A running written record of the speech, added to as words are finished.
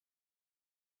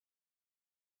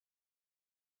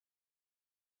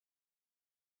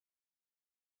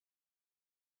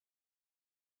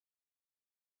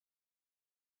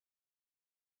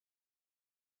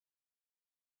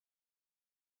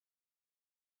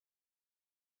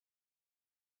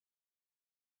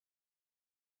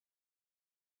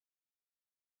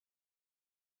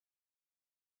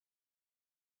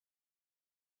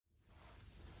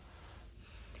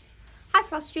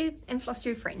Flosstube and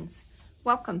Flosstube friends,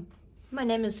 welcome. My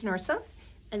name is Teresa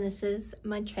and this is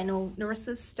my channel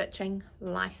Teresa's Stitching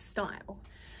Lifestyle.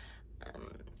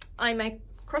 I make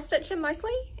cross stitching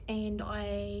mostly and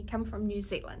I come from New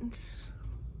Zealand,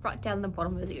 right down the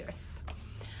bottom of the earth.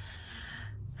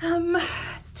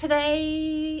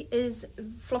 Today is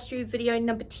Flosstube video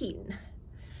number 10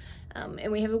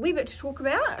 and we have a wee bit to talk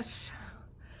about,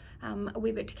 a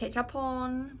wee bit to catch up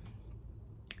on.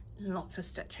 Lots of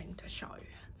stitching to show.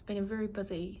 It's been a very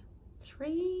busy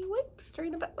 3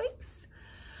 and a bit weeks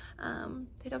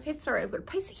that I've had. Sorry, I've got a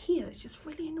piece of hair that's just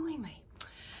really annoying me.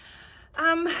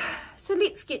 So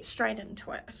let's get straight into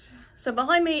it. So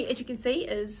behind me, as you can see,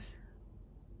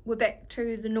 we're back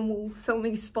to the normal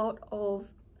filming spot of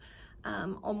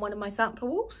on one of my sampler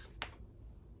walls.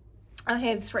 I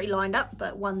have 3 lined up,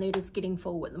 but one that is getting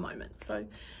full at the moment. So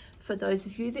for those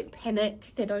of you that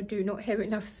panic that I do not have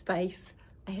enough space,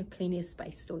 I have plenty of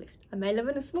space still left. I may live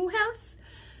in a small house,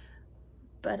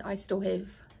 but I still have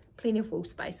plenty of wall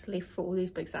space left for all these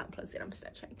big samplers that I'm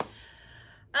stitching.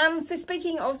 So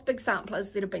speaking of big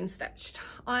samplers that have been stitched,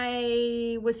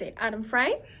 I was at Art and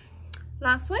Frame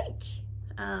last week,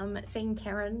 seeing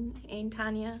Karen and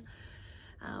Tanya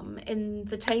in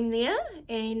the team there,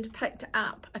 and picked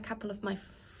up a couple of my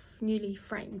newly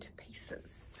framed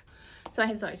pieces. So I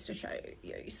have those to show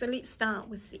you. So let's start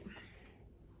with them.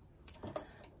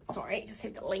 Sorry, just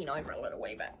have to lean over a little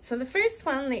wee bit. So the first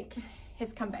one that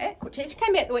has come back, which actually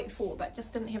came back the week before, but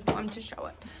just didn't have time to show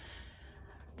it,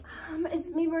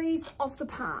 is Memories of the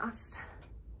Past.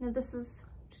 Now this is,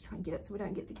 just try and get it so we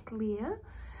don't get the glare.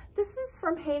 This is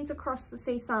from Hands Across the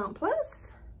Sea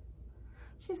Samplers.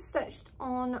 She's stitched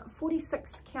on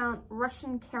 46 count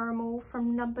Russian Caramel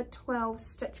from number 12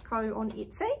 Stitch Co on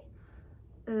Etsy.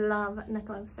 Love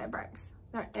Nicola's fabrics.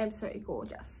 They're absolutely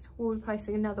gorgeous. We'll be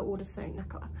placing another order soon,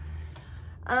 Nicola.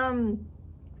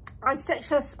 I stitched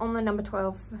this on the number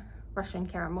 12 Russian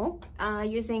Caramel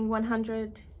using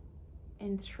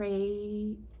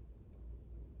 103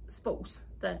 spools,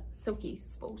 the silky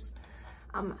spools.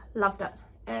 Loved it.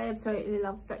 Absolutely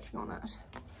love stitching on it.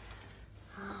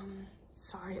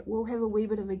 Sorry, it will have a wee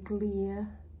bit of a glare,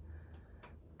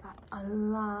 but I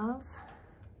love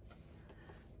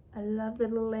the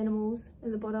little animals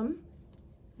at the bottom.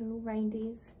 Little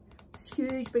reindeers. This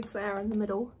huge big flower in the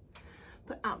middle,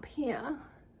 but up here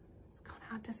it's kind of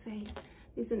hard to see.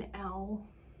 There's an owl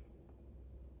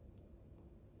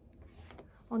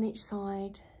on each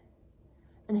side,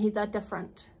 and they're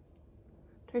different,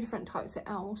 2 different types of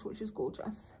owls, which is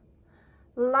gorgeous.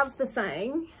 Love the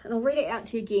saying, and I'll read it out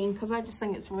to you again because I just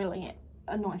think it's really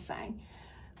a nice saying.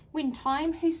 When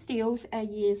time who steals our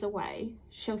years away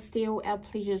shall steal our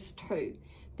pleasures too,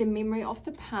 the memory of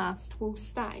the past will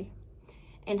stay,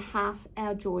 and half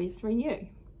our joys renew.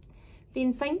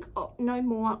 Then think no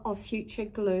more of future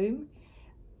gloom,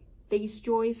 these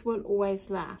joys will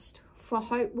always last, for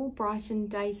hope will brighten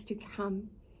days to come,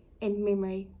 and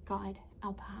memory guide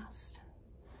our past.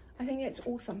 I think that's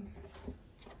awesome.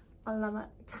 I love it.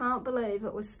 Can't believe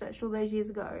it was stitched all those years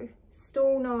ago.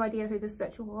 Still no idea who the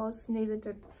stitcher was, neither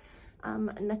did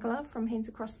Nicola from Hands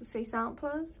Across the Sea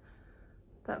Samplers,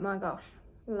 but my gosh,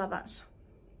 love it.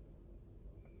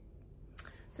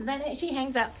 So that actually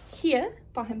hangs up here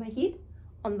behind my head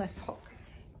on this hook.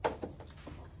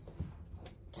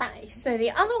 Okay, so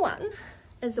the other one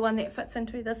is the one that fits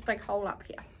into this big hole up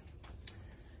here,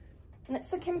 and it's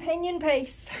the companion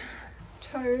piece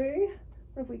to,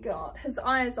 what have we got? His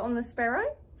Eyes on the Sparrow,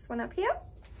 this one up here,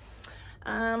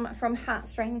 from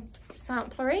Heartstring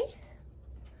Samplery,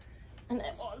 and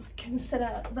it was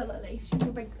considered the lilies. She's a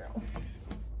big girl.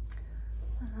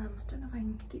 I don't know if I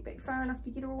can get back far enough to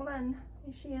get her all in.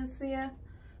 There she is there,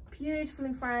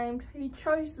 beautifully framed. He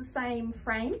chose the same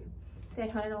frame that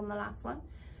I had on the last one.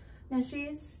 Now she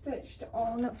is stitched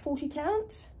on 40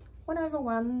 count,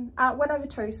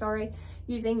 1/2, sorry,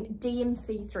 using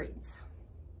DMC threads.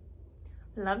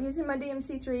 Love using my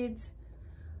DMC threads.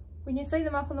 When you see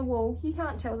them up on the wall, you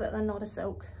can't tell that they're not a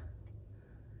silk.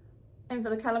 And for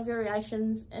the colour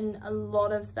variations in a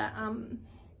lot of the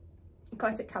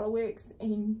classic colour works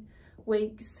and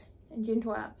wigs and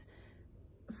gentle arts,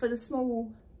 for the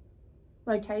small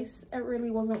motifs, it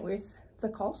really wasn't worth the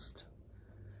cost.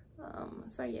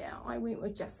 So yeah, I went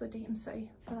with just the DMC,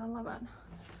 but I love it.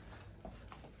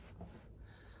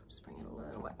 Just bring it a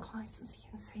little bit closer so you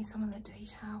can see some of the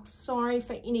details. Sorry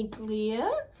for any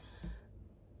glare.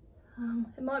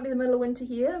 It might be the middle of winter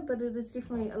here, but it is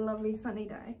definitely a lovely sunny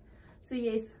day. So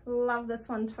yes, love this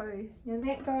one too. Now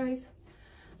that goes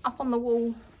up on the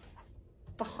wall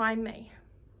behind me.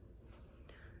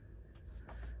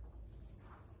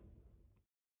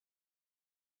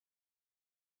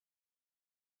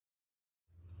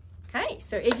 Okay,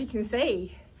 so as you can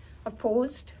see, I've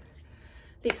paused.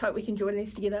 Let's hope we can join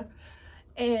these together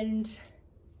and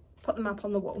put them up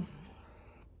on the wall.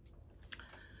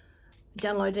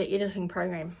 Download the editing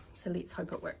program, so let's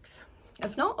hope it works.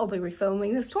 If not, I'll be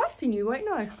refilming this twice and you won't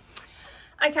know.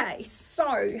 Okay,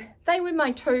 so they were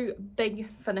my two big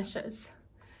finishes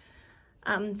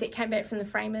that came back from the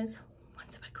framers.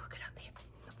 One's a bit crooked up there,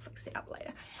 I'll fix it up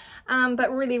later.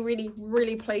 But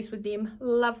really pleased with them.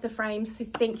 Love the frames, so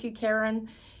thank you Karen,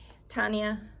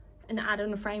 Tanya and the Art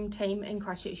on the Frame team in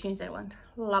Christchurch, New Zealand.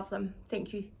 Love them.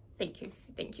 Thank you.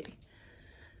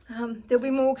 There'll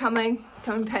be more coming,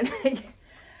 don't panic.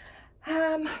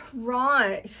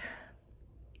 Right,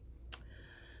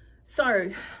 so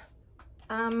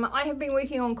I have been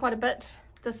working on quite a bit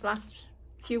this last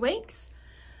few weeks.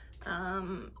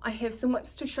 I have some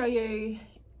whips to show you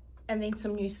and then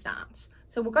some new starts.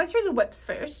 So we'll go through the whips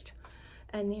first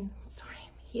and then, sorry,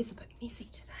 here's a bit messy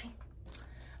today.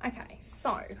 Okay,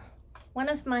 so one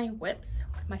of my whips,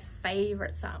 my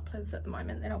favourite samplers at the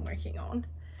moment that I'm working on,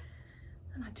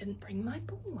 and I didn't bring my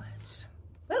board.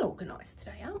 Well organised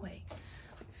today, aren't we?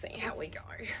 Let's see how we go.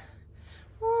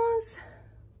 Was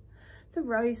the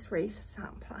Rose Wreath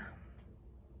sampler.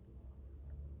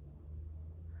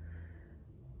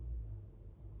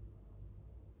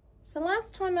 So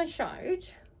last time I showed,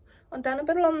 I'd done a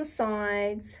bit on the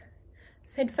sides,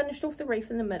 had finished off the wreath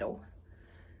in the middle,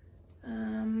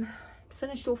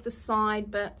 finished off the side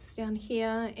bits down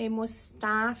here, and was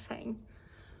starting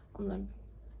on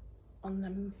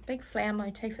the big flower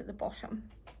motif at the bottom,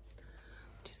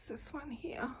 which is this one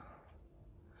here.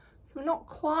 So we're not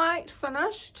quite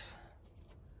finished.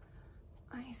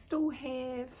 I still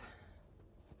have,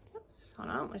 oops, hold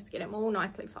on, let's get them all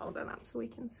nicely folded up so we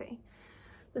can see.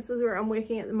 This is where I'm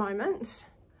working at the moment.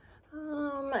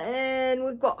 And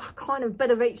we've got kind of a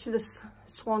bit of each of the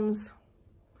swans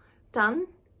done.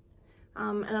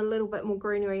 And a little bit more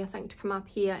greenery, I think, to come up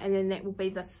here. And then that will be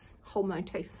this whole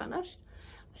motif finished.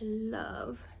 I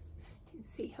love, you can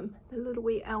see him, the little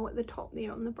wee owl at the top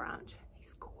there on the branch.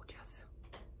 He's gorgeous.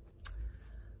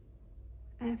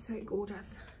 Absolutely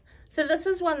gorgeous. So this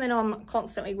is one that I'm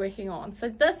constantly working on. So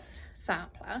this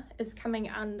sampler is coming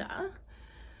under,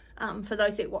 for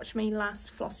those that watched me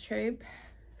last Flosstube,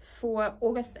 for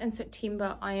August and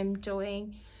September I am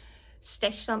doing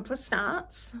stash sampler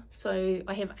starts. So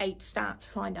I have 8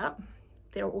 starts lined up.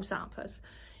 They're all samplers.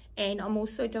 And I'm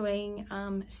also doing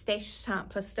stash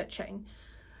sampler stitching,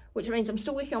 which means I'm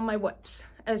still working on my whips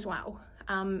as well.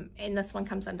 And this one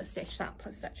comes under stash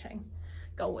sampler stitching.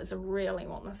 Goal is I really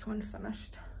want this one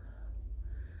finished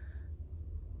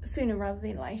sooner rather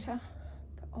than later.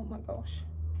 But oh my gosh,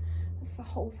 that's the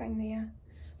whole thing there.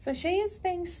 So she is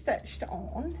being stitched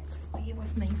on, just bear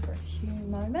with me for a few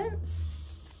moments.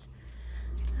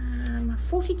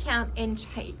 40 count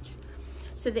antique.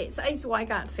 So that's a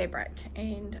Zweigart fabric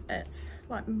and it's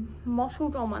like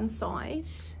mottled on one side,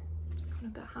 it's kind of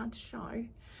a bit hard to show,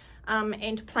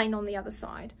 and plain on the other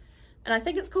side. And I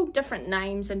think it's called different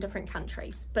names in different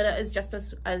countries, but it is just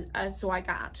a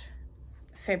Zweigart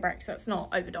fabric, so it's not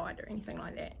over dyed or anything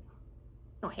like that.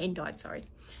 Not hand dyed, sorry.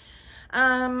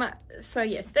 So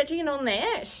yeah, stitching it on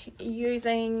that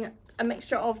using a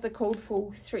mixture of the called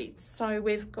for threads. So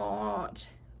we've got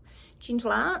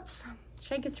Gentle Arts,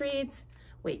 Shaker threads,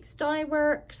 Weeks Dye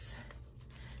Works,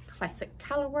 Classic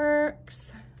Colour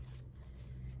Works,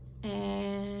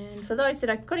 and for those that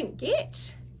I couldn't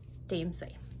get,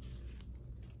 DMC.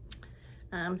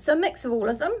 So a mix of all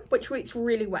of them, which works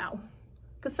really well,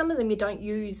 because some of them you don't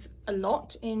use a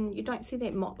lot and you don't see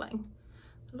that mottling.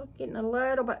 Look, getting a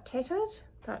little bit tattered,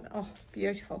 but oh,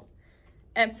 beautiful.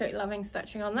 Absolutely loving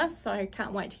stitching on this, so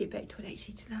can't wait to get back to it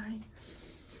actually today.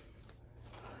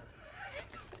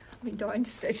 I've been dying to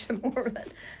stitch some more of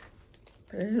it,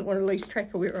 but I didn't want to lose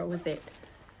track of where I was at.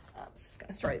 I'm just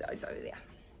going to throw those over there.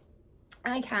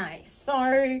 Okay,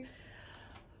 so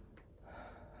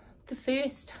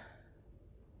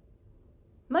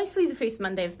mostly the first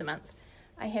Monday of the month,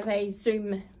 I have a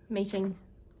Zoom meeting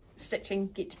stitching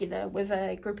get together with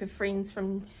a group of friends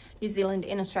from New Zealand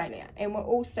and Australia, and we're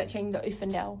all stitching the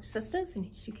Uffindell sisters, and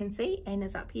as you can see,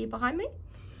 Anna's up here behind me,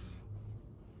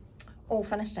 all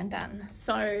finished and done.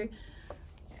 So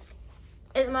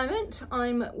at the moment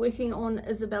I'm working on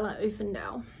Isabella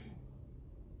Uffindell.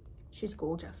 She's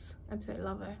gorgeous, absolutely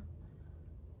love her,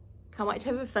 can't wait to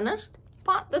have her finished,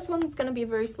 but this one's going to be a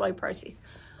very slow process.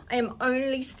 I am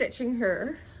only stitching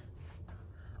her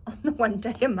on the 1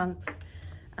 day a month.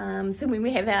 So when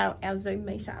we have our Zoom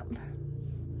meetup.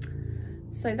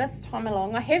 So this time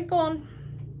along, I have gone,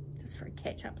 just for a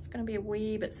catch up, it's going to be a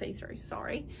wee bit see-through,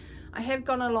 sorry. I have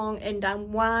gone along and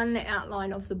done one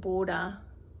outline of the border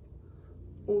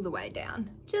all the way down,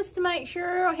 just to make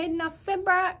sure I had enough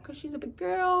fabric, because she's a big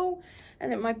girl,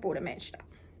 and that my border matched up,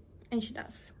 and she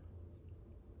does.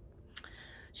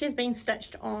 She's been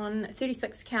stitched on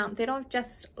 36 count that I've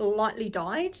just lightly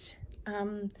dyed.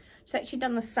 She's actually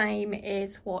done the same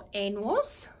as what Anne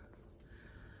was,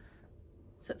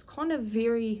 so it's kind of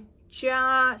very,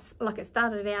 just like it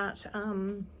started out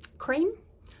cream,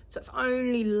 so it's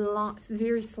only light, it's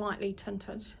very slightly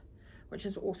tinted, which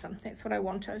is awesome. That's what I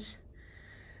wanted.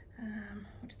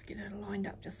 I'll just get it lined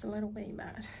up just a little bit,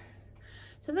 but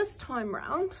so this time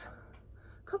round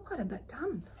got quite a bit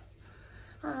done.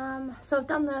 So I've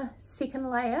done the second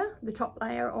layer, the top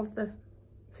layer of the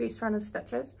first run of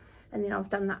stitches, and then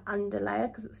I've done the under layer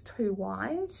because it's too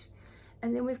wide,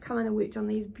 and then we've come in and worked on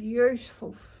these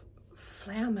beautiful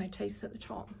flower motifs at the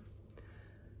top.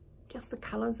 Just the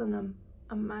colours in them,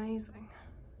 amazing.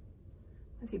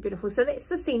 Isn't it beautiful? So that's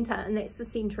the centre, and that's the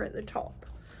centre at the top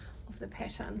of the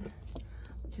pattern,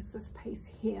 which is this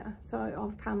piece here. So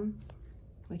I've come,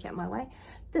 work out my way,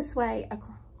 this way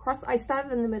across. I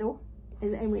started in the middle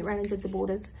and went around and did the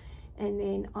borders, and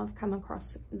then I've come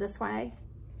across this way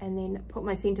and then put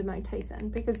my centre motif in,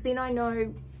 because then I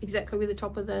know exactly where the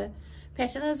top of the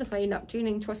pattern is. If I end up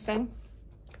turning, twisting,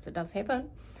 because it does happen,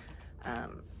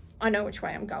 I know which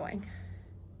way I'm going.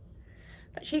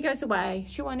 But she goes away.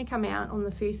 She'll only come out on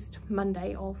the first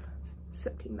Monday of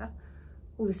September,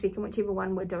 or the second, whichever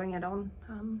one we're doing it on.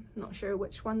 Not sure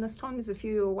which one this time. There's a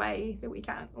few away that we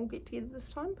can't all get together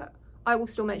this time, but I will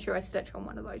still make sure I stitch on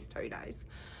one of those 2 days.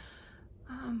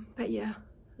 But yeah,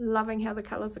 loving how the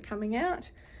colours are coming out.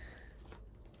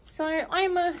 So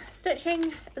I'm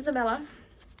stitching Isabella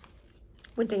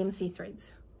with DMC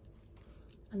threads,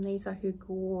 and these are her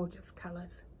gorgeous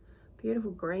colours.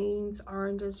 Beautiful greens,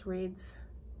 oranges, reds,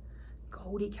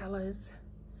 goldy colours,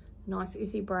 nice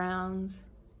earthy browns,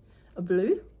 a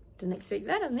blue, didn't expect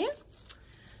that in there,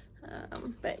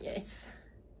 but yes,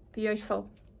 beautiful.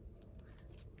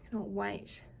 Cannot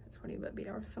wait. It's probably a bit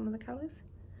better of some of the colours.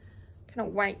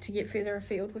 Cannot wait to get further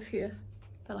afield with her,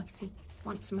 but like I said,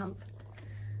 once a month,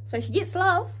 so she gets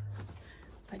love,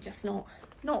 but just not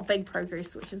big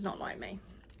progress, which is not like me,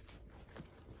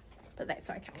 but that's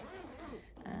okay.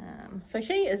 So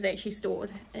she is actually stored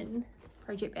in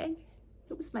project bag.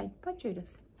 It was made by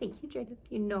Judith. Thank you, Judith.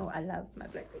 You know I love my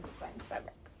Blackbird designs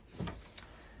fabric.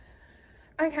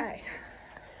 Okay,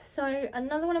 so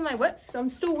another one of my whips. I'm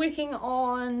still working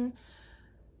on,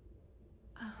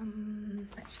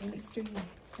 actually let's do it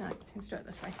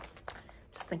this way.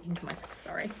 Just thinking to myself,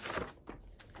 sorry.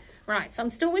 Right, so I'm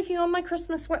still working on my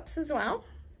Christmas whips as well.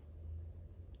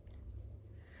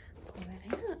 Pull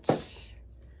that out.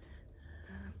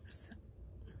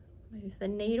 Move the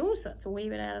needle so it's a wee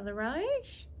bit out of the road.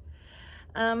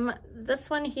 This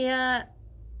one here,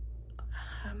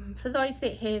 for those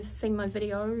that have seen my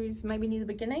videos maybe near the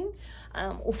beginning,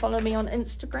 or follow me on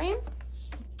Instagram,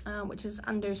 which is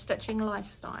under Stitching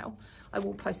Lifestyle, I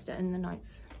will post it in the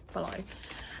notes below.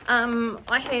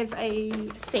 I have a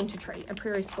Santa tree, a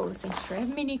Prairie Schooler Santa tree. I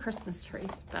have many Christmas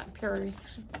trees, but Prairie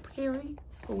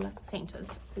Schooler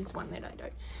Santas is one that I do.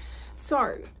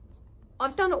 So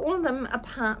I've done all of them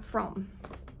apart from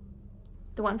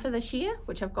the one for this year,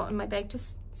 which I've got in my bag to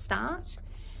start,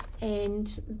 and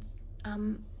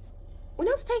when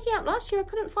I was packing up last year I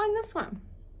couldn't find this one,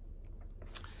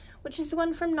 which is the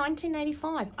one from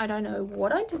 1985. I don't know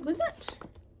what I did with it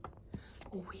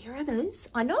or where it is.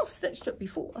 I know I've stitched it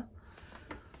before,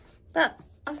 but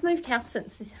I've moved house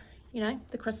since, you know,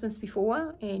 the Christmas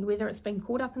before, and whether it's been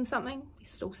caught up in something, there's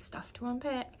still stuff to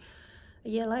unpack a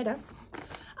year later,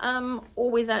 or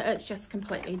whether it's just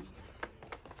completely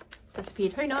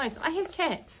disappeared. Who knows? I have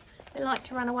cats. They like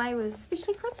to run away with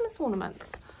especially Christmas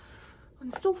ornaments.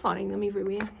 I'm still finding them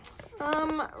everywhere.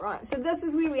 Right, so this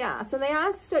is where we are. So they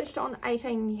are stitched on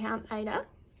 18 count Ada,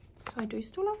 so I do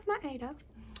still love my Ada,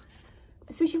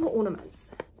 especially for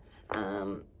ornaments.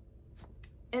 And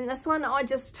this one I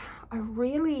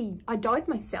dyed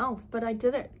myself, but I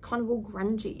did it kind of all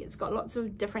grungy. It's got lots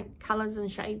of different colours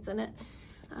and shades in it,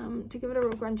 to give it a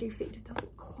real grungy effect. It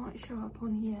doesn't quite show up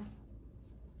on here,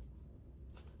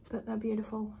 but they're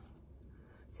beautiful.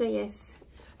 So yes,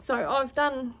 so I've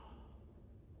done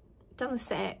the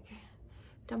sack,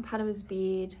 done part of his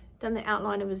beard, done the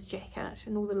outline of his jacket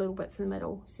and all the little bits in the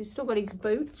middle. So he's still got his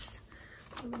boots.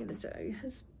 What am I going to do?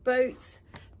 His boots,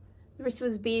 the rest of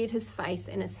his beard, his face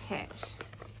and his hat.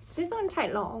 These don't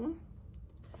take long,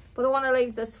 but I want to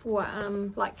leave this for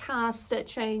like cast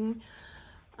stitching,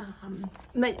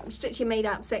 stitch your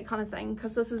meetups, that kind of thing,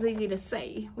 because this is easy to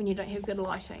see when you don't have good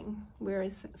lighting,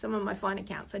 whereas some of my fine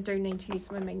accounts I do need to use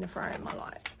my magnifier and my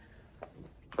light,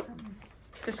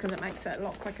 just because it makes it a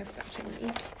lot quicker stitching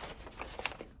me.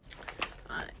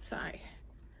 Alright, so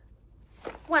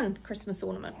one Christmas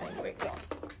ornament being worked on.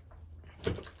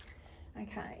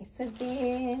 Okay, so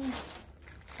then,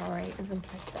 sorry, isn't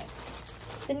that?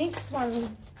 The next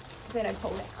one that I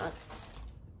pulled out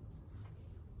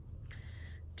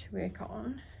to work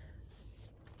on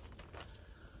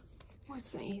was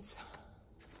these.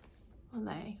 What are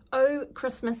they? Oh,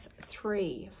 Christmas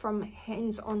 3 from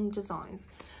Hands On Designs.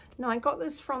 Now I got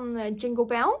this from the Jingle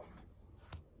Bell,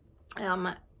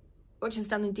 which is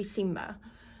done in December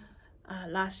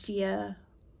last year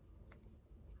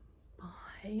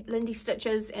by Lindy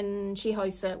Stitches, and she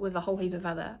hosts it with a whole heap of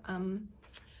other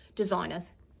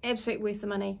designers. Absolutely worth the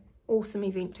money. Awesome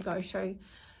event to go, so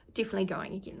definitely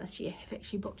going again this year. I've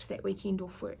actually booked that weekend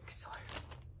off work, so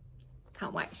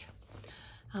can't wait.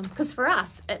 Because for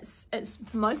us it's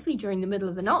mostly during the middle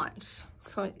of the night,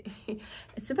 so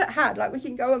it's a bit hard. Like, we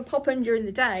can go and pop in during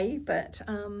the day, but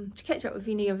to catch up with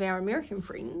any of our American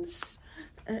friends,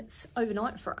 it's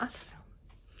overnight for us.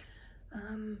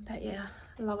 But yeah,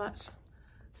 I love it.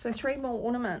 So 3 more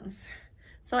ornaments.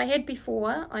 So I had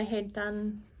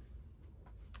done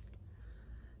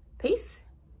piece.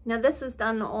 Now this is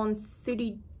done on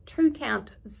 32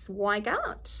 count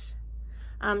Zweigart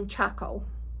charcoal.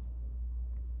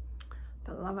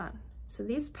 But love it. So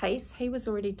there's Peace, he was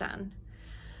already done.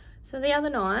 So the other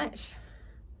night,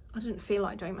 I didn't feel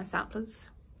like doing my samplers.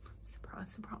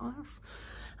 Surprise, surprise.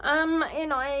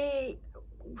 And I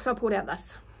pulled out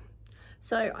this.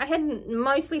 So I hadn't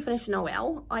mostly finished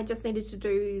Noel. I just needed to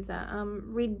do the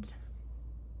red,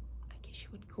 I guess you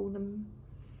would call them,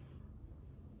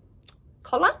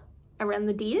 collar around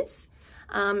the deers,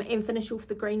 and finish off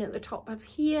the green at the top of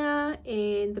here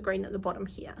and the green at the bottom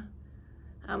here.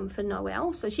 For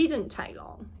Noel, so she didn't take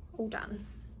long, all done.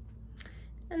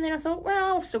 And then I thought,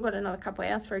 well, I've still got another couple of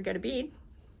hours before I go to bed,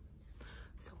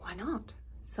 so why not?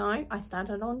 So I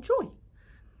started on Joy.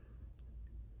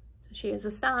 So she has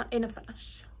a start and a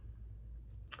finish.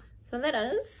 So that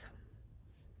is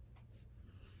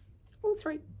all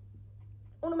 3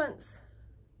 ornaments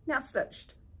now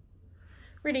stitched,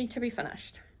 ready to be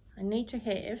finished. I need to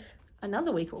have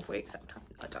another week off work sometime.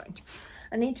 I don't.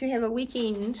 I need to have a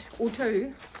weekend or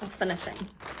 2 of finishing.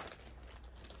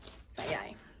 So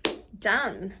yay,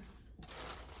 done.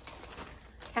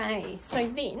 Okay, so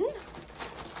then,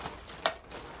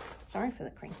 sorry for the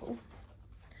crinkle.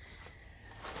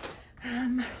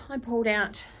 I pulled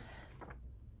out,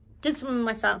 did some of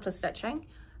my sampler stitching,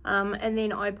 and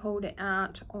then I pulled it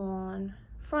out on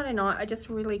Friday night. I just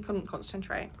really couldn't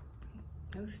concentrate.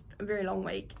 It was a very long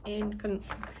week and couldn't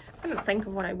think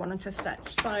of what I wanted to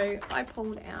stitch, so I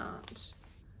pulled out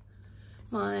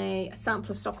my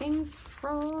sampler stockings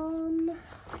from,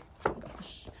 oh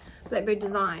gosh, Blackbird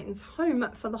Designs, Home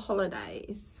for the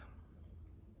Holidays.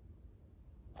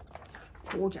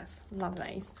 Gorgeous, love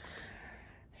these.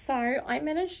 So I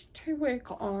managed to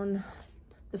work on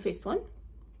the first one,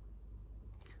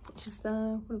 which is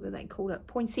the, whatever they called it,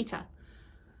 Poinsettia.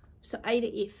 So A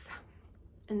to F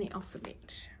in the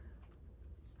alphabet.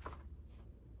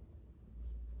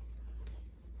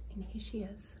 And here she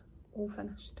is, all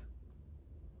finished.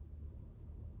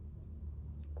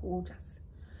 Gorgeous.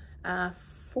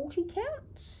 40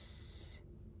 count.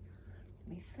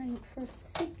 Let me think for a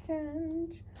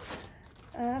second.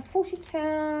 40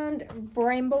 count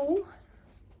Bramble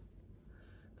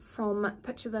from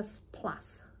Picture This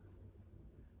Plus.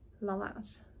 Love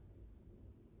it.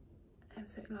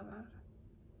 Absolutely love it.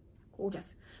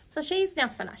 Gorgeous. So she's now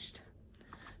finished.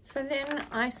 So then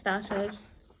I started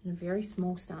a very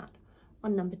small start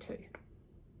on number 2.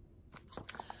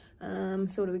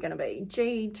 So what are we going to be?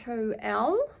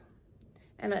 G2L,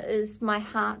 and it is My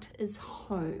Heart Is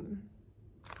Home.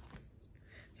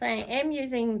 So I am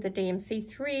using the DMC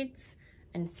threads,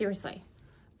 and seriously,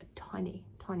 a tiny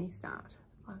start,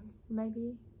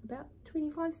 maybe about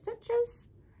 25 stitches.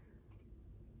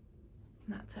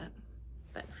 And that's it.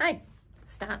 But hey,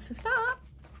 start's a start.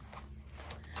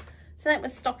 So that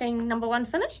was stocking number 1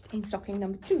 finished, and stocking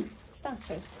number 2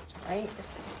 started. Sorry,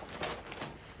 just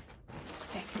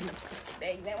back in the plastic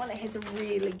bag. That one has a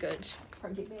really good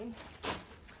project bag.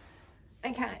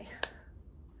 Okay,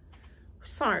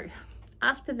 so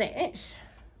after that,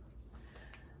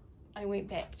 I went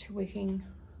back to working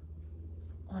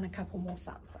on a couple more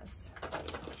samplers.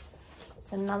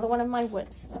 It's another one of my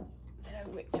whips that I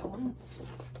worked on.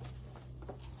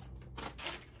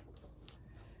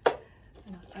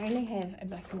 And I only have a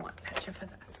black and white picture for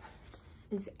this.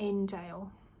 is Andale.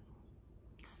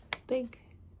 Big,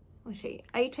 what's she,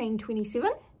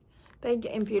 1827. Big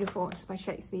and Beautiful. It's by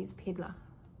Shakespeare's Peddler.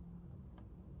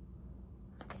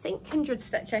 I think Kindred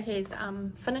Stitcher has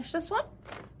finished this one.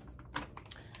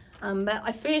 But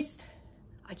I first,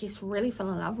 I guess, really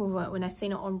fell in love with it when I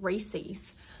seen it on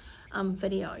Reese's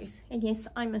videos. And yes,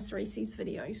 I miss Reese's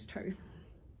videos too.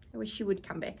 I wish she would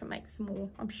come back and make some more.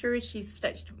 I'm sure she's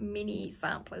stitched many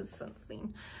samplers since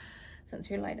then, since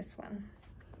her latest one.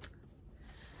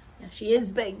 Now she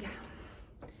is big.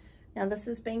 Now this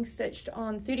is being stitched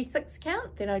on 36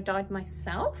 count that I dyed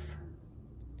myself.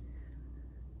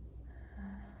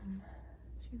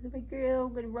 She's a big girl,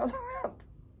 gonna roll her up.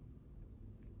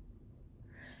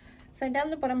 So down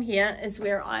the bottom here is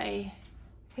where I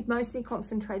had mostly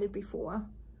concentrated before.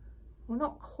 Well,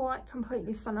 not quite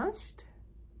completely finished.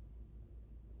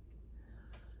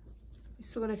 We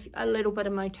still got a little bit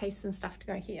of motifs and stuff to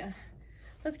go here.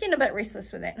 I was getting a bit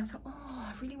restless with that, and I thought, oh,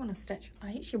 I really want to stitch.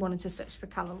 I actually wanted to stitch the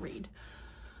colour red.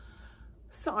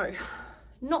 So,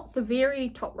 not the very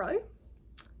top row,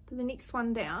 but the next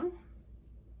one down,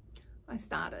 I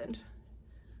started.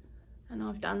 And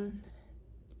I've done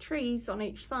trees on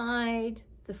each side,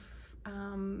 the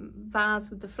vase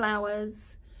with the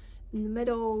flowers in the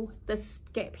middle. This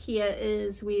gap here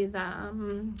is where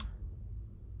the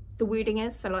wording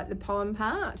is, so like the poem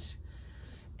part.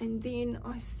 And then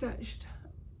I stitched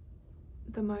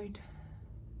the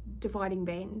dividing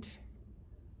band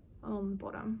on the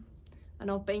bottom, and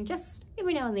I've been just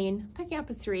every now and then picking up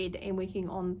a thread and working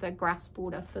on the grass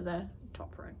border for the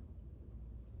top row.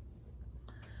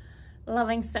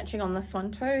 Loving stitching on this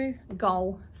one too.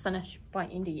 Goal finish by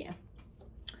end of year.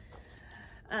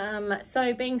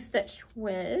 So being stitched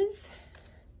with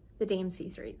the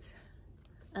DMC threads,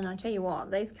 and I tell you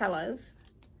what, these colours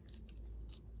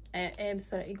are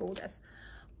absolutely gorgeous.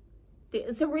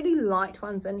 There's some really light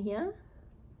ones in here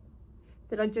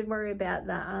that I did worry about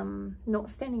the not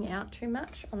standing out too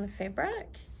much on the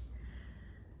fabric,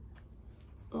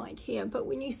 like here. But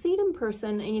when you see it in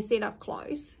person and you see it up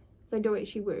close, they do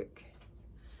actually work.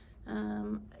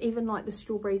 Even like the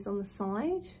strawberries on the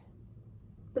side,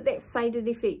 but that faded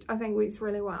effect I think works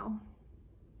really well.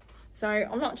 So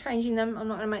I'm not changing them. I'm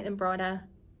not going to make them brighter.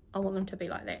 I want them to be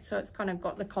like that. So it's kind of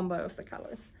got the combo of the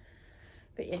colours.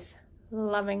 But yes,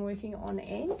 loving working on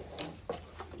Anne.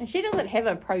 And she doesn't have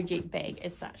a project bag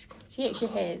as such. She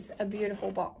actually has a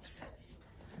beautiful box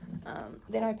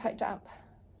that I picked up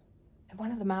at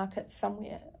one of the markets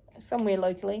somewhere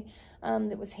locally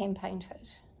that was hand painted.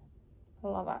 I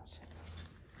love it.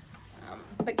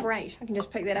 But great, I can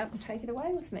just pick that up and take it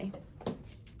away with me.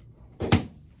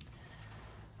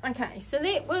 Okay, so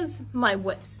that was my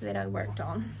whips that I worked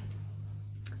on.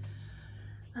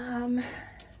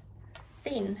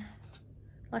 Then,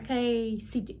 like I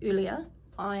said earlier,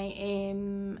 I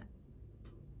am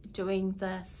doing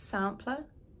the stash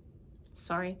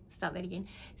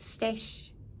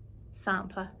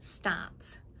sampler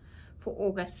starts for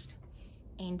August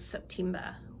and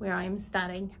September, where I am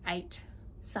starting 8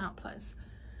 samplers.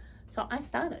 So I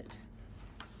started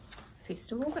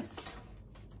 1st of August.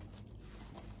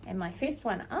 And my first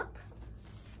one up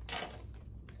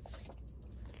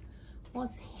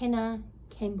was Hannah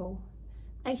Campbell,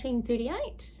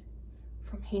 1838,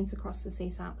 from Hands Across the Sea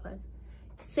Samplers.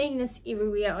 Seeing this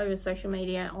everywhere over social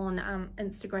media on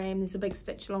Instagram. There's a big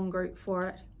stitch along group for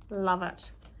it. Love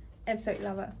it. Absolutely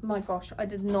love it. My gosh, I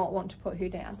did not want to put her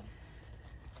down.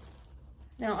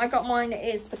 Now I got mine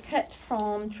as the kit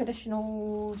from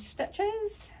Traditional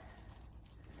Stitches.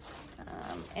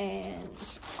 And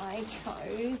I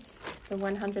chose the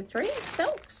 103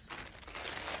 silks.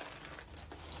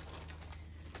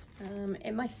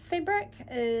 And my fabric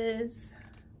is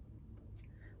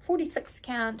 46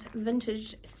 count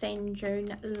vintage San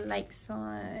June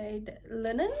Lakeside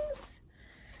linens.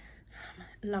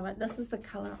 Love it. This is the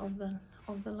color of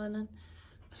the linen.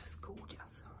 It is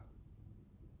gorgeous.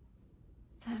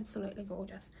 Absolutely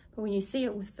gorgeous. But when you see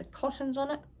it with the cottons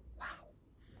on it, wow.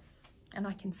 And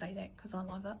I can say that because I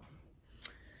love it.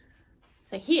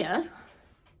 So here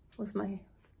was my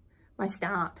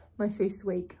start, my first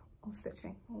week of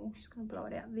stitching. Oh, I'm just going to blow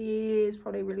it out. There's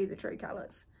probably really the true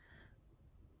colours.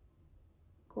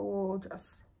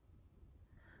 Gorgeous.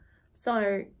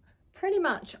 So pretty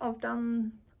much I've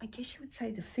done, I guess you would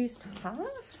say, the first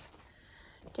half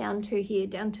down to here,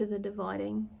 down to the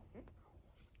dividing.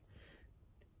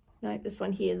 No, this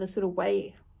one here, the sort of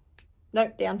way.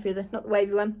 Nope, down further, not the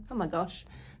wavy one. Oh my gosh,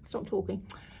 stop talking.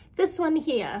 This one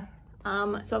here,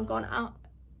 so I've gone up.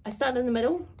 I started in the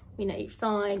middle, you know, each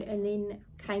side, and then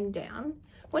came down.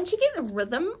 Once you get the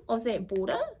rhythm of that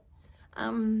border,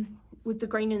 with the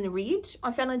green and the red.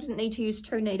 I found I didn't need to use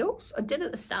 2 needles. I did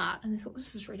at the start and I thought,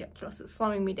 this is ridiculous, it's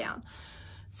slowing me down.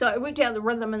 So I worked out the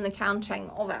rhythm and the counting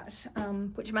of it,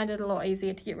 which made it a lot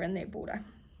easier to get around that border.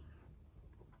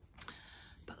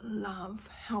 But love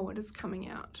how it is coming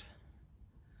out.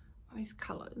 Those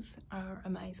colours are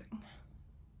amazing.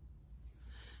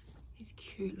 These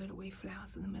cute little wee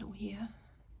flowers in the middle here.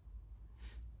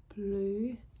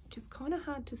 Blue, which is kind of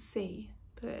hard to see,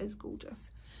 but it is gorgeous.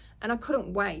 And I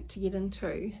couldn't wait to get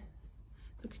into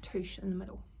the cartouche in the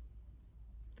middle.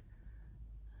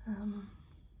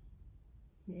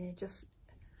 Yeah, just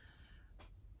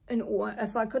in awe.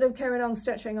 If I could have carried on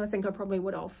stitching, I think I probably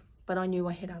would have, but I knew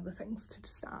I had other things to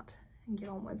start and get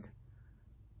on with.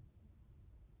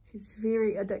 She's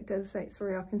very addictive, that's for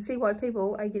real. I can see why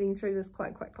people are getting through this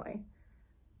quite quickly.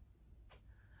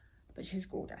 But she's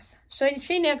gorgeous. So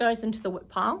she now goes into the whip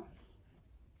pile.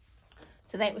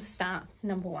 So that was start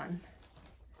number 1.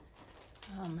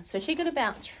 So she got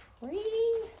about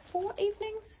 3-4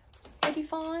 evenings, maybe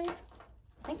 5.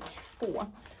 I think 4.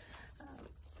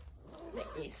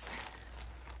 Yes.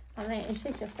 And that is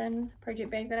she's just in a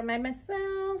project bag that I made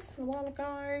myself a while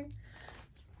ago.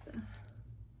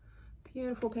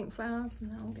 Beautiful pink flowers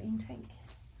and the old antique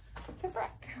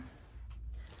fabric.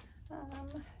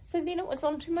 So then it was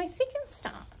on to my second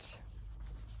start.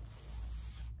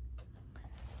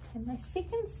 And my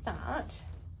second start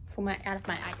for my out of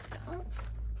my 8 starts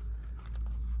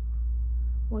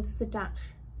was the Dutch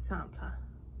sampler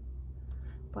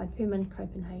by Permin,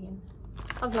 Copenhagen.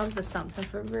 I've loved this sampler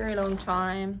for a very long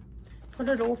time. Put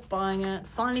it off buying it.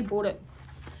 Finally bought it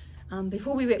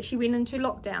before we actually went into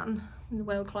lockdown. The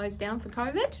world closed down for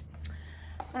COVID.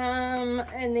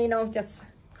 And then I've just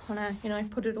kind of, you know,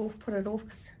 put it off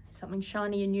because something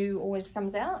shiny and new always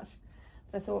comes out.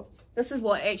 But I thought this is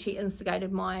what actually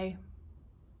instigated my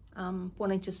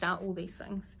wanting to start all these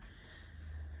things.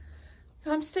 So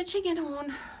I'm stitching it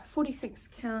on 46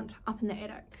 count up in the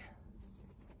attic.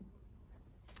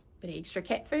 Bit of extra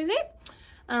cat food there.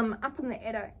 Up in the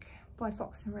attic by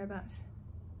Fox and Rabbit.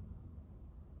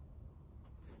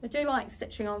 I do like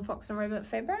stitching on Fox and Rabbit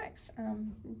fabrics.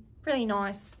 Really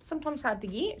nice. Sometimes hard to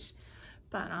get,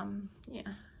 but yeah,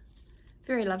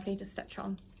 very lovely to stitch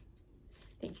on.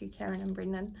 Thank you, Karen and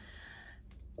Brendan.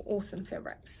 Awesome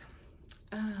fabrics.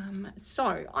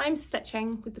 So I'm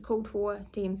stitching with the called for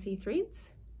DMC threads.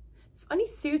 It's only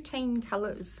 13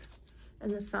 colours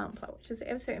in the sampler, which is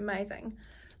absolutely amazing.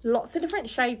 Lots of different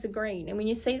shades of green, and when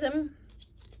you see them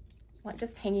like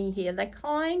just hanging here, they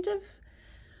kind of,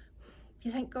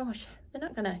 you think, gosh, they're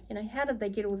not gonna, you know, how did they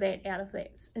get all that out of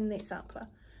that in that sampler?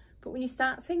 But when you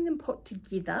start seeing them put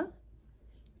together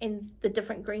and the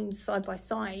different greens side by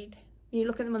side, when you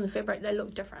look at them on the fabric, they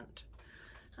look different.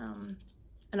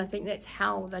 And I think that's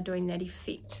how they're doing that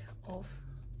effect of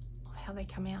how they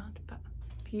come out. But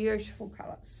beautiful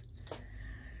colours.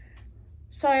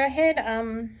 So I had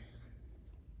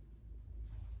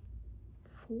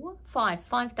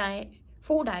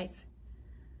 4 days.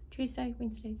 Tuesday,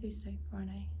 Wednesday, Thursday,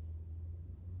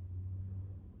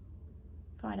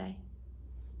 Friday.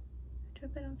 Do a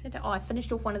bit on Saturday. Oh, I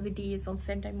finished off one of the deers on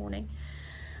Saturday morning.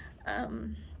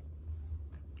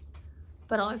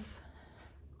 But I've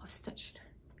stitched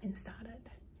and started.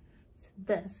 So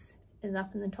this is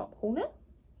up in the top corner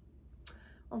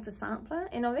of the sampler,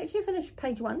 and I've actually finished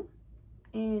page 1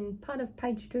 and part of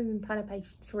page 2 and part of page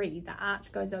 3. The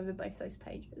arch goes over both those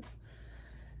pages.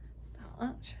 The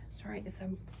arch, sorry, it's a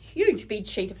huge bead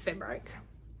sheet of fabric.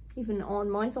 Even on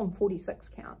mine's on 46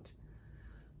 count,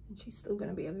 and she's still going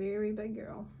to be a very big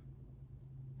girl,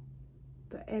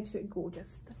 but absolutely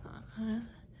gorgeous.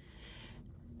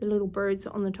 The little birds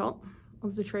on the top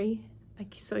of the tree are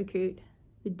so cute.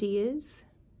 The deers,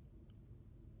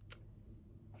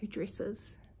 her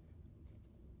dresses,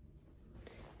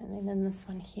 and then in this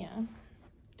one here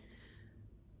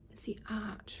is the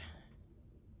arch.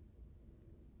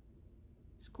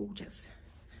 It's gorgeous.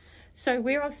 So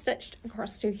where I've stitched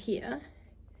across to here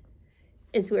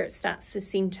is where it starts the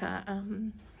center,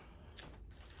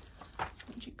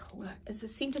 what do you call it? It's the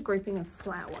center grouping of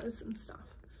flowers and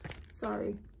stuff.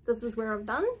 So this is where I've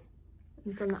done.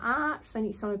 And from the arch, so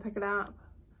next time I pick it up,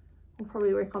 I'll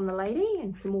probably work on the lady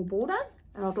and some more border.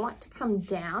 And I'd like to come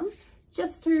down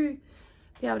just to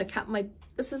be able to cut my,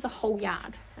 this is a whole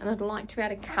yard, and I'd like to be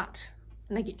able to cut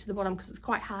when I get to the bottom, because it's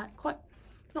quite hard,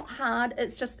 not hard,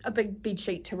 it's just a big bead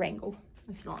sheet to wrangle,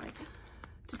 if you like,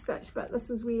 to stitch. But this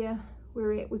is where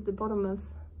we're at with the bottom of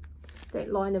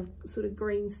that line of sort of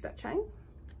green stitching.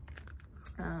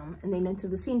 And then into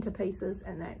the center pieces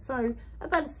and that. So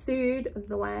about 1/3 of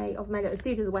the way, I've made it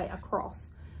 1/3 of the way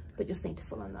across, but just need to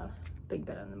fill in the big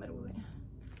bit in the middle there.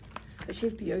 But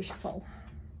she's beautiful.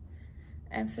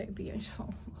 Absolutely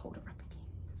beautiful. I'll hold her up again.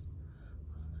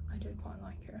 I do quite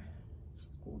like her.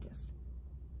 She's gorgeous.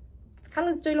 The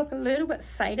colours do look a little bit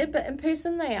faded, but in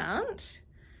person they aren't.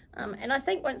 And I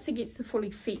think once it gets the full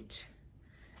effect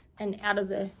and out of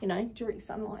the, you know, direct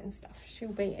sunlight and stuff,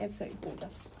 she'll be absolutely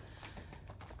gorgeous.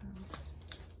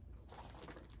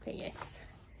 But yes,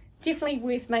 definitely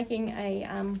worth making a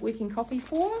working copy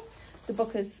for. The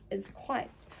book is quite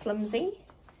flimsy,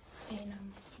 and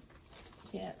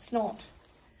yeah, it's not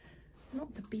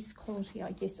the best quality,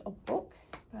 I guess, of book,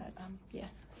 but yeah,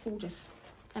 gorgeous.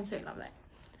 Absolutely love that.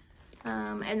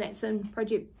 And that's in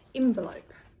Project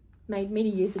Envelope, made many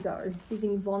years ago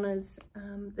using Vonna's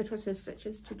the Twisted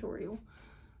Stitches tutorial.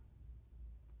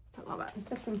 I love it.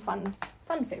 Just some fun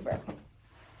fabric.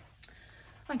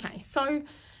 Okay, so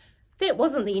that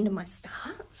wasn't the end of my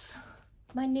starts.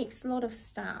 My next lot of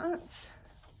starts,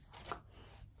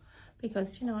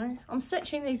 because, you know, I'm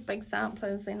stitching these big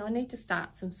samplers and I need to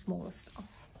start some smaller stuff.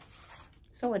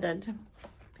 So I did,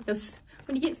 because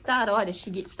when you get start-itis,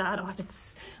 you get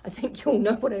start-itis. I think you'll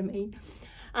know what I mean.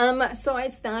 So I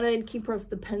started Keeper of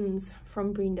the Pins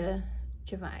from Brenda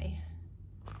Gervais.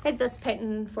 Had this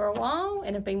pattern for a while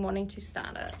and have been wanting to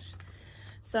start it.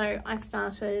 So I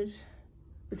started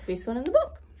with the first one in the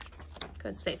book,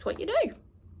 because that's what you do.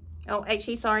 Oh,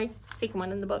 actually, sorry, second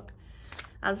one in the book.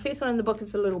 The first one in the book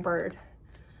is a little bird,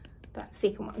 but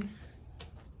second one.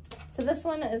 So this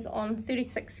one is on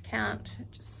 36 count,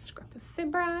 just a scrap of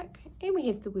fabric, and we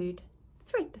have the word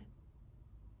thread.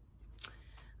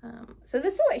 So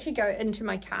this will actually go into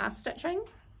my cast stitching.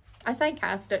 I say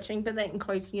cast stitching, but that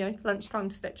includes, you know, lunchtime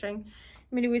stitching.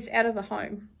 I mean, it was out of the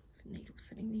home. There's a needle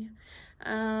sitting there.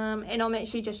 And I'm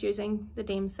actually just using the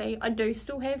DMC. I do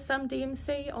still have some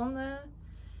DMC on the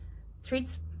thread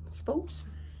spools,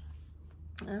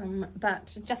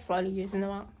 but just slowly using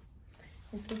them up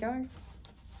as we go.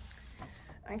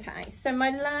 Okay, so my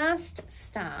last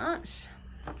start,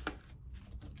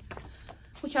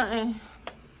 which oh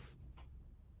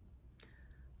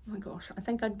my gosh, I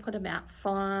think I'd put about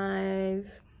five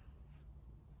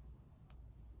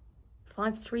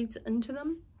threads into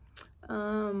them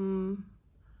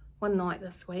one night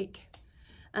this week,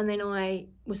 and then I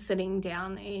was sitting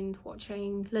down and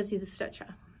watching Lizzie the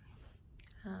Stitcher,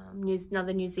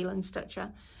 another New Zealand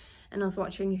stitcher, and I was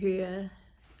watching her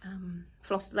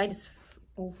latest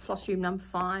Flosstube number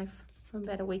 5 from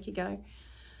about a week ago,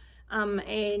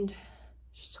 and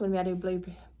she's talking about her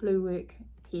Bluework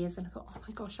Pears, and I thought, oh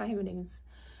my gosh,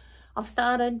 I've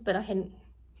started, but I hadn't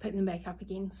picked them back up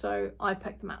again, so I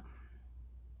picked them up.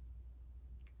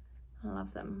 I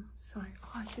love them. So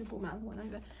I should have brought my other one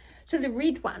over. So the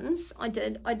red ones I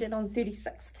did on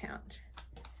 36 count,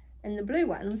 and the blue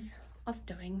ones I'm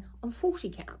doing on 40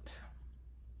 count.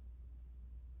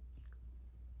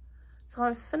 So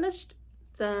I've finished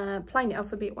the plain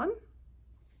alphabet one.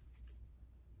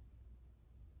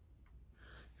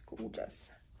 It's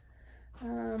gorgeous.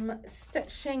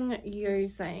 Stitching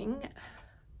using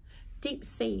Deep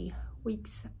Sea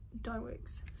Weeks Dye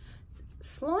Works. It's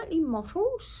slightly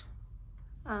mottled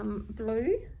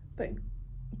blue, but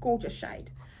gorgeous shade.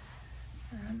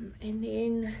 And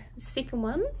then the second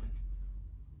one,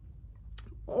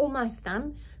 almost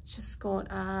done. It's just got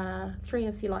 3,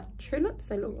 if you like, tulips.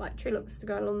 They look like tulips to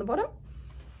go along the bottom.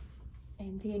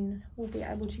 And then we'll be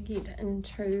able to get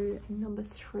into number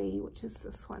 3, which is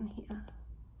this one here.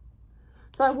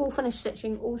 So I will finish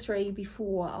stitching all 3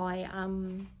 before I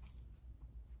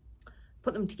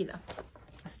put them together.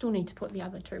 I still need to put the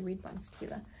other 2 red ones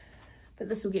together, but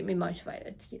this will get me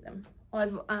motivated to get them.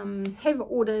 I've have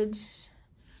ordered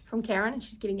from Karen, and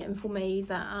she's getting it in for me,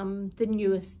 the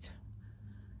newest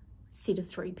set of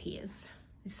 3 pairs.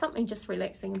 There's something just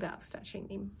relaxing about stitching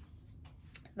them.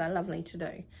 They're lovely to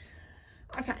do.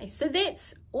 Okay, so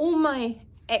that's all my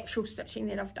actual stitching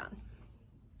that I've done.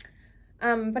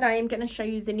 But I am going to show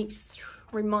you the next,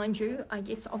 remind you, I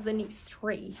guess, of the next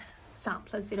 3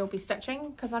 samplers that I'll be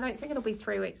stitching, because I don't think it'll be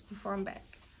 3 weeks before I'm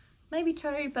back. Maybe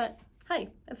 2, but hey,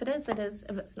 if it is, it is.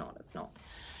 If it's not, it's not.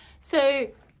 So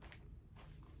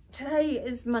today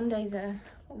is Monday the,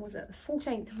 what was it, the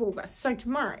 14th of August. So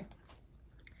tomorrow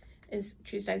is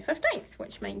Tuesday the 15th,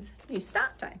 which means new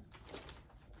start day.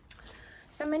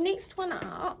 So my next one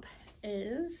up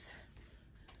is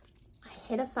I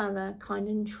Had a Father, Kind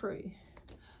and True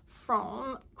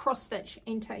from Cross Stitch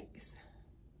Antiques.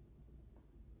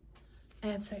 I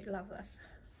absolutely love this.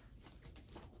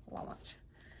 Love it.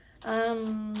 Let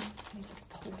me just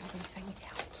pull everything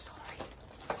out, sorry.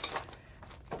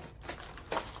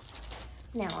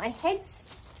 Now I had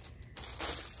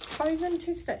chosen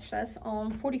to stitch this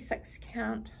on 46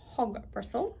 count hog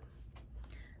bristle,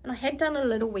 And I had done a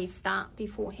little wee start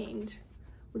beforehand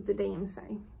with the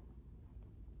DMC.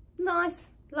 Nice,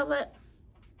 love it.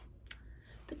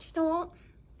 But you know what?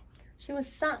 She was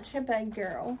such a big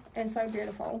girl and so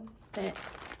beautiful that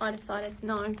I decided,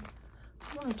 no,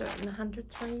 I want to do it in 100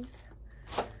 threes.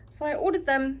 So I ordered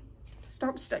them,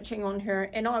 stopped stitching on her,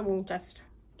 and I will just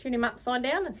turn them upside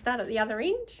down and start at the other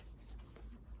end.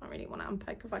 I really want to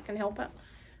unpick if I can help it.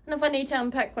 And if I need to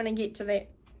unpick when I get to that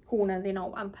corner, then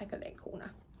I'll unpick at that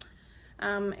corner.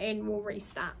 And we'll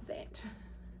restart that.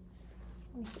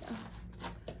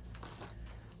 Yeah.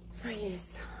 So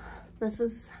yes, this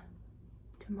is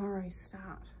tomorrow's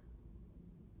start.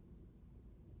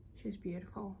 She's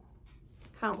beautiful.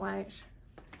 Can't wait.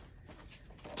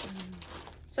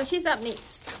 So she's up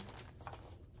next.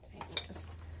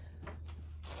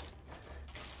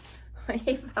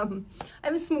 I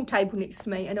have a small table next to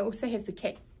me, and it also has the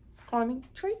cat climbing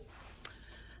tree,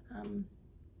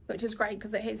 which is great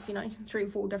because it has, you know, 3 or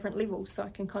 4 different levels, so I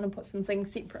can kind of put some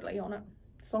things separately on it,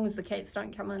 as long as the cats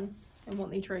don't come in and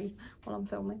want their tree while I'm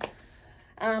filming.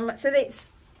 So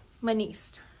that's my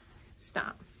next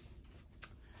start.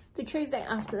 The Tuesday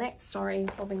after that, sorry,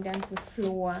 bobbing down to the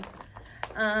floor,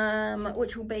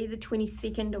 which will be the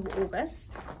 22nd of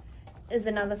August, is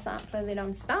another sampler that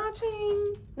I'm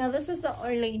starting. Now this is the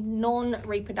only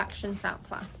non-reproduction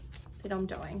sampler that I'm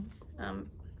doing. And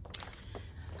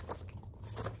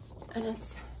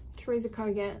it's Teresa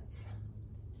Kogut's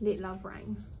Let Love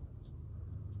Rain.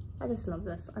 I just love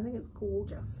this. I think it's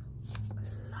gorgeous. I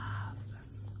love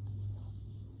this.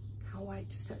 Can't wait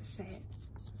to stitch that.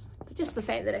 But just the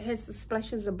fact that it has the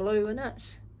splashes of blue in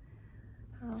it.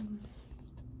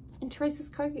 And Teresa's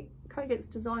Kogut's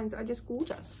designs are just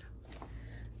gorgeous.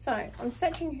 So I'm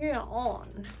stitching her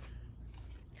on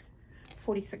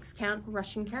 46 count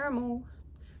Russian caramel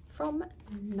from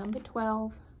number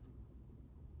 12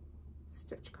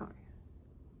 Stitch Co.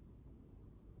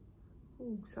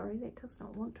 Oh, sorry, that does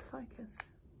not want to focus.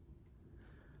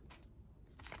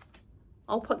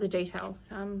 I'll put the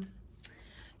details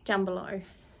down below.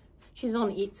 She's on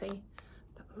Etsy,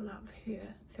 but love her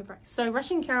fabric. So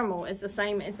Russian caramel is the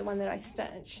same as the one that I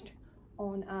stitched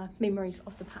on Memories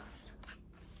of the Past.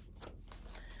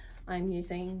 I'm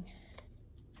using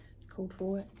called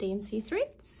for DMC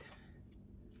threads.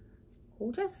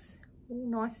 Gorgeous, all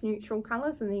nice neutral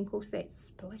colours, and then of course that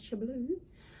splash of blue.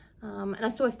 And I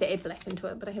still have to add black into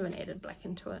it, but I haven't added black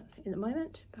into it at the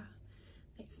moment, but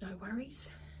that's no worries.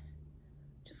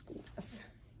 Just gorgeous.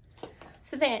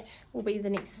 So that will be the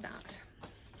next start.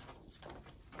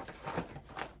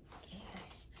 Okay.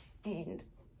 And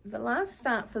the last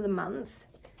start for the month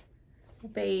will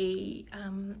be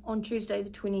on Tuesday the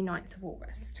 29th of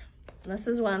August. And this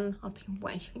is one I've been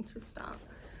waiting to start.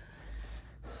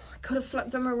 I could have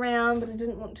flipped them around, but I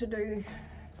didn't want to do,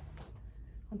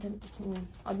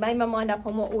 I'd made my mind up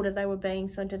on what order they were being,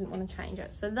 so I didn't want to change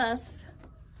it. So this,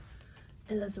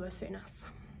 Elizabeth Furniss,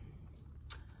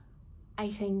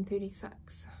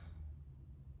 1836.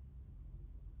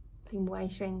 Been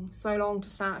waiting so long to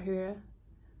start her,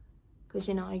 because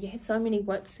you know, you have so many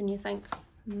whips and you think,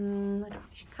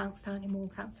 she can't start anymore,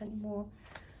 can't start anymore.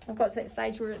 I've got to that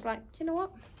stage where it's like, do you know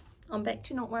what? I'm back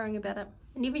to not worrying about it.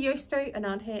 I never used to, and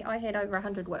I had over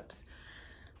 100 whips.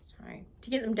 So to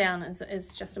get them down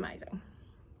is just amazing.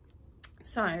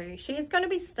 So she is going to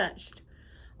be stitched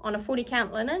on a 40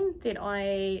 count linen that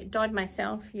I dyed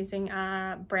myself using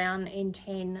brown and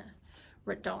tan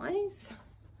Rit dyes.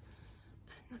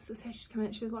 And this is how she's come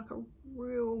out. She's like a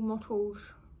real mottled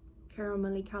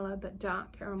caramelly colour, but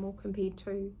dark caramel compared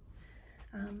to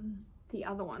the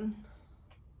other one.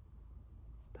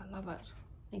 But I love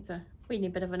it. We need a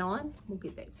bit of an iron. We'll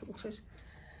get that sorted.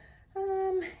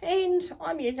 And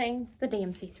I'm using the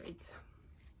DMC threads.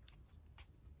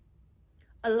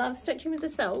 I love stitching with the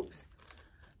silks,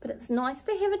 but it's nice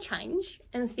to have a change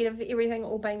instead of everything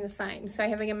all being the same. So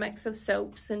having a mix of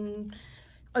silks and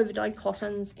overdyed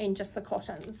cottons and just the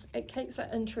cottons, it keeps it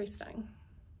interesting.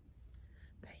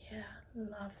 But yeah,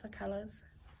 love the colours.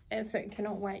 Absolutely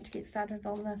cannot wait to get started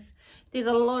on this. There's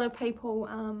a lot of people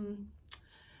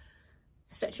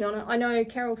stitching on it. I know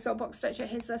Carol Soapbox Stitcher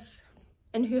has this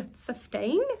in her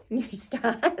 15 new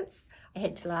starts. I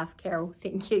had to laugh, Carol,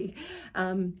 thank you.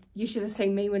 You should have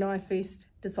seen me when I first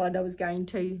decided I was going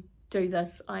to do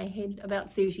this. I had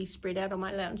about 30 spread out on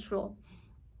my lounge floor.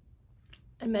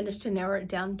 I managed to narrow it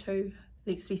down to,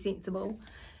 let's be sensible,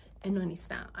 and only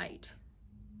start 8.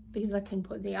 Because I can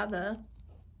put the other,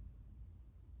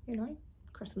 you know,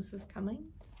 Christmas is coming,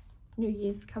 New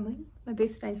Year's coming, my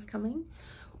birthday's coming,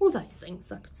 all those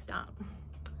things I could start.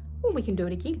 Or we can do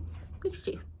it again next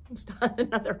year. We'll start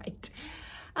another 8.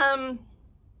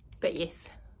 But yes,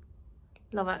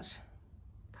 Love it.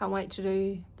 Can't wait to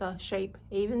do the sheep,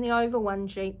 even the over one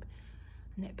sheep,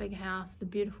 and that big house, the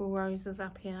beautiful roses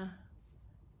up here.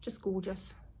 Just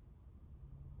gorgeous.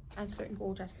 Absolutely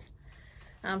gorgeous.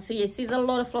 So yes, there's a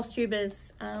lot of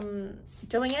Flosstubers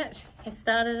doing it, have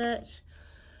started it.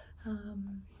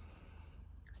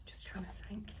 Just trying to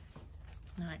think.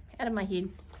 No, out of my head,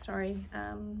 sorry.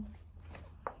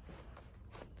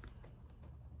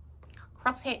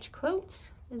 Crosshatch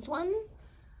Quilt is one.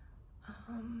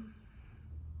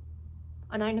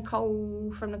 I know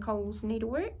Nicole from Nicole's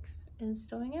Needleworks is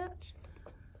doing it.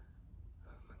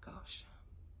 Oh my gosh.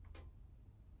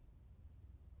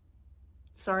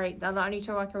 Sorry, they're the only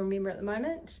two I can remember at the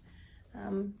moment.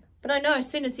 But I know as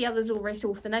soon as the others all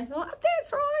rattle off the names, I'm like, oh,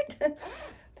 that's right.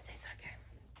 But that's okay.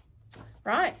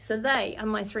 Right, so they are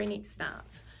my 3 next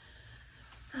starts.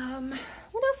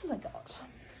 What else have I got?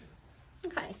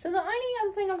 Okay, so the only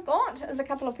other thing I've got is a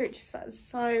couple of purchases.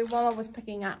 So while I was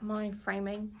picking up my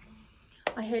framing,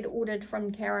 I had ordered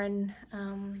from Karen.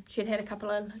 She'd had a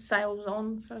couple of sales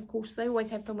on, so of course they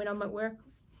always happen when I'm at work,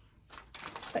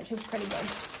 but she's pretty good.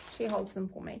 She holds them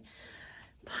for me.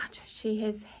 But she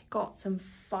has got some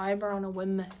fibre on a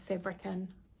whim fabric in.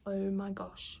 Oh my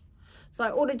gosh. So I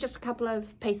ordered just a couple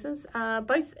of pieces,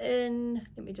 both in,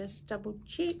 let me just double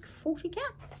check, 40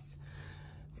 counts.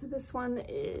 So this one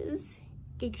is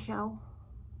eggshell.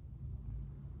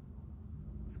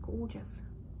 It's gorgeous.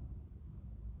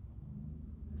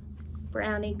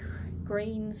 Brownie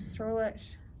greens through it.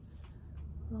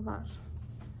 Love it.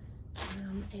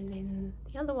 And then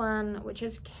the other one, which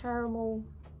is caramel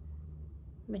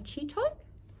machito.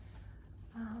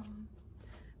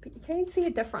 But you can see a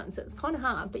difference. It's kind of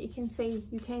hard, but you can see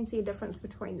a difference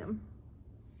between them.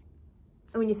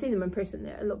 And when you see them in person,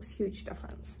 there it looks huge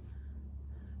difference.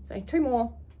 So 2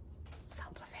 more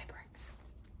sampler fabrics.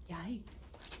 Yay!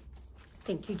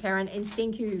 Thank you, Karen, and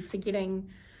thank you for getting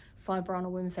fibre on a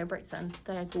whim fabrics in.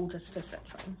 They are gorgeous to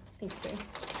stitch on. Thank you.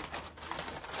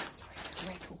 Sorry for the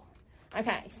rattle.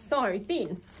 Okay, so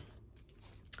then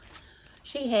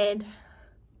she had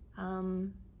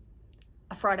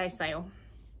a Friday sale.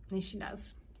 There she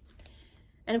does.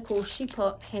 And of course she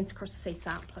put Hands Across the Sea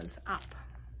samplers up.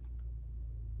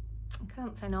 I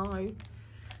can't say no.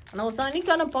 And I was only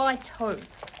gonna buy 2,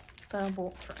 but I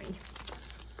bought 3.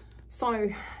 So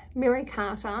Mary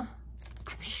Carter,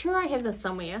 I'm sure I have this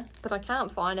somewhere, but I can't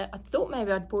find it. I thought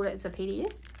maybe I'd bought it as a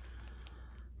PDF.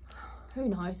 Who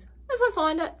knows? If I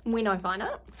find it, when I find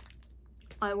it,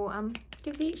 I will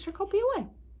give the extra copy away.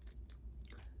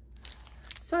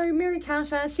 So Mary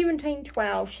Carter,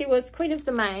 1712. She was Queen of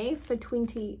the May for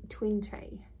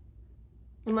 2020.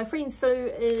 And my friend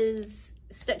Sue is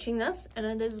stitching this, and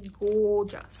it is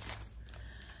gorgeous.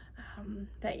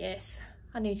 But yes,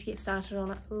 I need to get started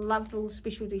on it. Love all the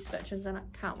specialty stitches in it.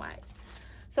 Can't wait.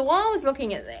 So while I was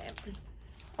looking at that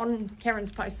on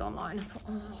Karen's post online, I thought,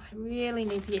 oh, I really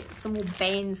need to get some more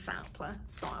band sampler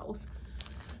styles.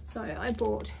 So I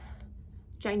bought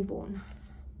Jane Bourne.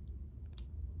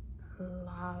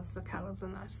 Love the colours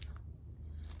in this.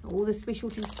 All the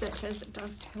specialty stitches. It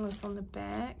does tell us on the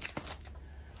back.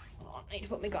 Oh, I need to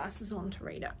put my glasses on to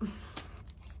read it.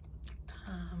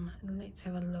 Let's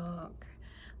have a look.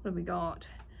 What have we got?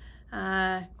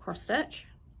 Cross stitch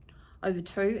over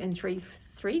 2 and 3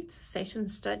 threads, satin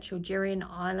stitch, Algerian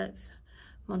eyelets,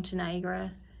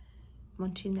 Montenegrin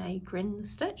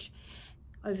stitch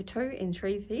over 2 and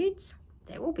 3 threads.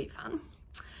 That will be fun.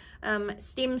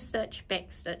 Stem stitch,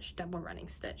 back stitch, double running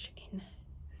stitch, and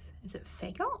is it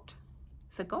fagot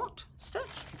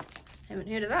stitch? Haven't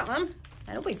heard of that one.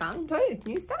 That'll be fun too.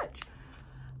 New stitch.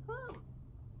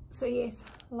 So yes,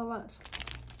 love it.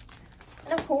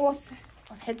 And of course,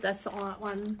 I've had this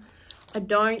one. I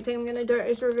don't think I'm going to do it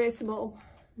as reversible.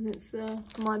 And it's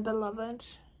my beloved.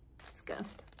 It's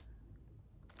gift.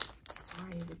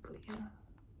 Sorry, the glare.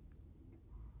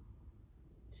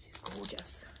 She's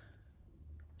gorgeous.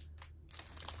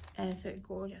 Absolutely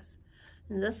gorgeous.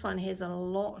 And this one has a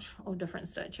lot of different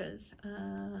stitches.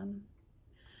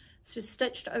 So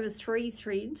stitched over 3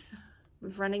 threads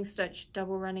with running stitch,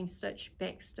 double running stitch,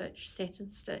 back stitch,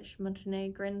 satin stitch,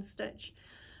 Montenegrin stitch,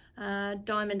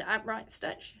 diamond upright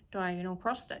stitch, diagonal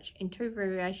cross stitch, and 2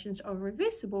 variations of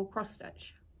reversible cross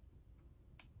stitch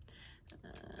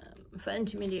for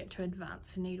intermediate to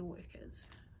advanced needleworkers.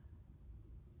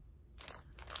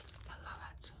 I love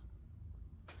it.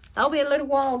 They'll be a little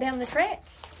while down the track,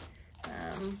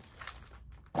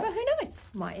 but who knows,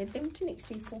 might add them to next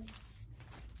year's list.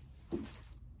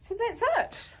 So that's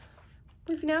it.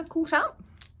 We've now caught up.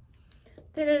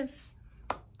 That is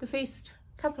the first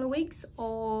couple of weeks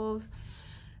of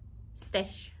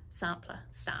Stash Sampler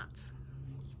Starts.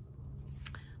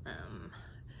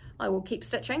 I will keep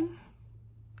stitching.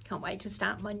 Can't wait to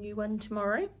start my new one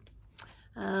tomorrow.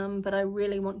 But I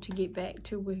really want to get back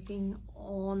to working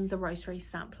on the rosary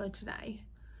sampler today.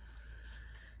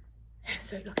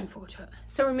 So looking forward to it.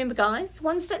 So remember guys,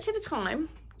 one stitch at a time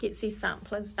gets these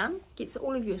samplers done, gets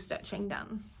all of your stitching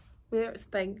done, whether it's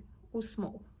big or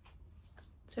small.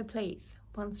 So please,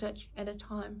 one stitch at a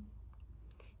time.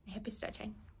 Happy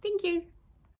stitching. Thank you.